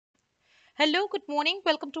Hello, good morning.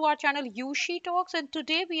 Welcome to our channel Yushi Talks, and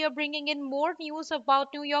today we are bringing in more news about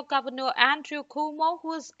New York Governor Andrew Cuomo,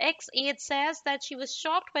 whose ex-aide says that she was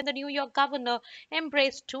shocked when the New York governor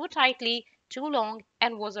embraced too tightly, too long,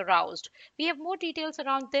 and was aroused. We have more details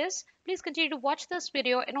around this. Please continue to watch this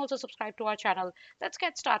video and also subscribe to our channel. Let's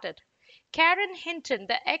get started. Karen Hinton,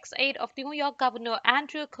 the ex-aide of New York Governor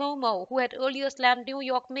Andrew Cuomo, who had earlier slammed New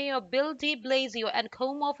York Mayor Bill de Blasio and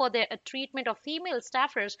Cuomo for their treatment of female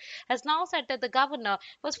staffers, has now said that the governor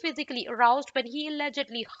was physically aroused when he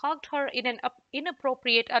allegedly hugged her in an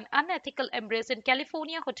inappropriate and unethical embrace in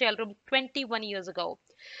California hotel room 21 years ago.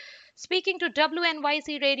 Speaking to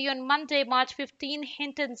WNYC Radio on Monday, March 15,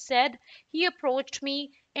 Hinton said, "He approached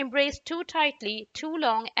me, embraced too tightly, too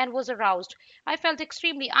long, and was aroused. I felt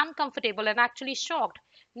extremely uncomfortable and actually shocked.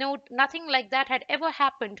 No, nothing like that had ever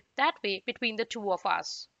happened that way between the two of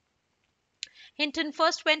us." Hinton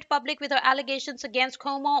first went public with her allegations against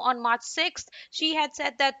Cuomo on March 6th. She had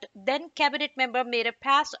said that then cabinet member made a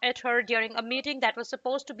pass at her during a meeting that was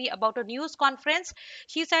supposed to be about a news conference.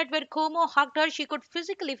 She said when Cuomo hugged her, she could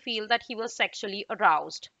physically feel that he was sexually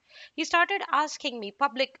aroused. He started asking me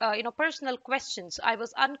personal questions. I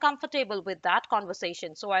was uncomfortable with that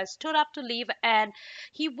conversation, so I stood up to leave, and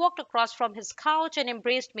he walked across from his couch and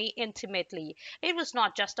embraced me intimately. It was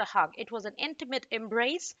not just a hug, it was an intimate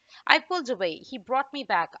embrace. I pulled away. He brought me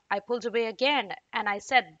back. I pulled away again, and I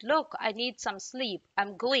said, "Look, I need some sleep.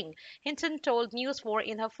 I'm going," Hinton told News 4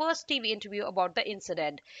 in her first TV interview about the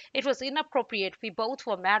incident. "It was inappropriate. We both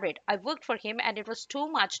were married. I worked for him, and it was too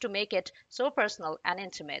much to make it so personal and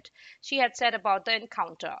intimate," she had said about the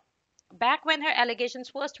encounter. Back when her allegations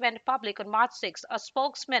first went public on March 6, a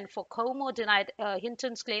spokesman for Cuomo denied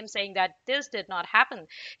Hinton's claim, saying that this did not happen.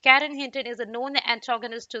 Karen Hinton is a known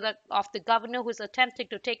antagonist of the governor, who is attempting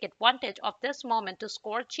to take advantage of this moment to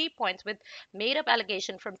score cheap points with made-up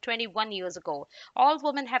allegations from 21 years ago. All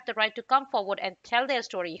women have the right to come forward and tell their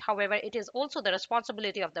story. However, it is also the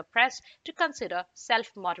responsibility of the press to consider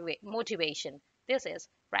self-motivation. This is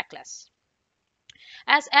reckless.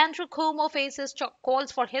 As Andrew Cuomo faces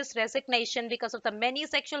calls for his resignation because of the many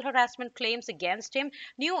sexual harassment claims against him,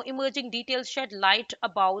 new emerging details shed light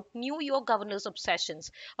about New York governor's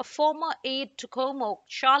obsessions. A former aide to Cuomo,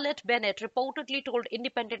 Charlotte Bennett, reportedly told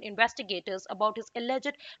independent investigators about his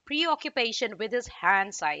alleged preoccupation with his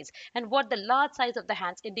hand size and what the large size of the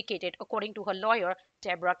hands indicated, according to her lawyer,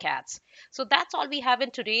 Deborah Katz. So that's all we have in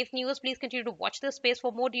today's news. Please continue to watch this space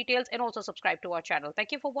for more details and also subscribe to our channel.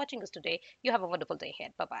 Thank you for watching us today. You have a wonderful day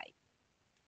ahead. Bye bye.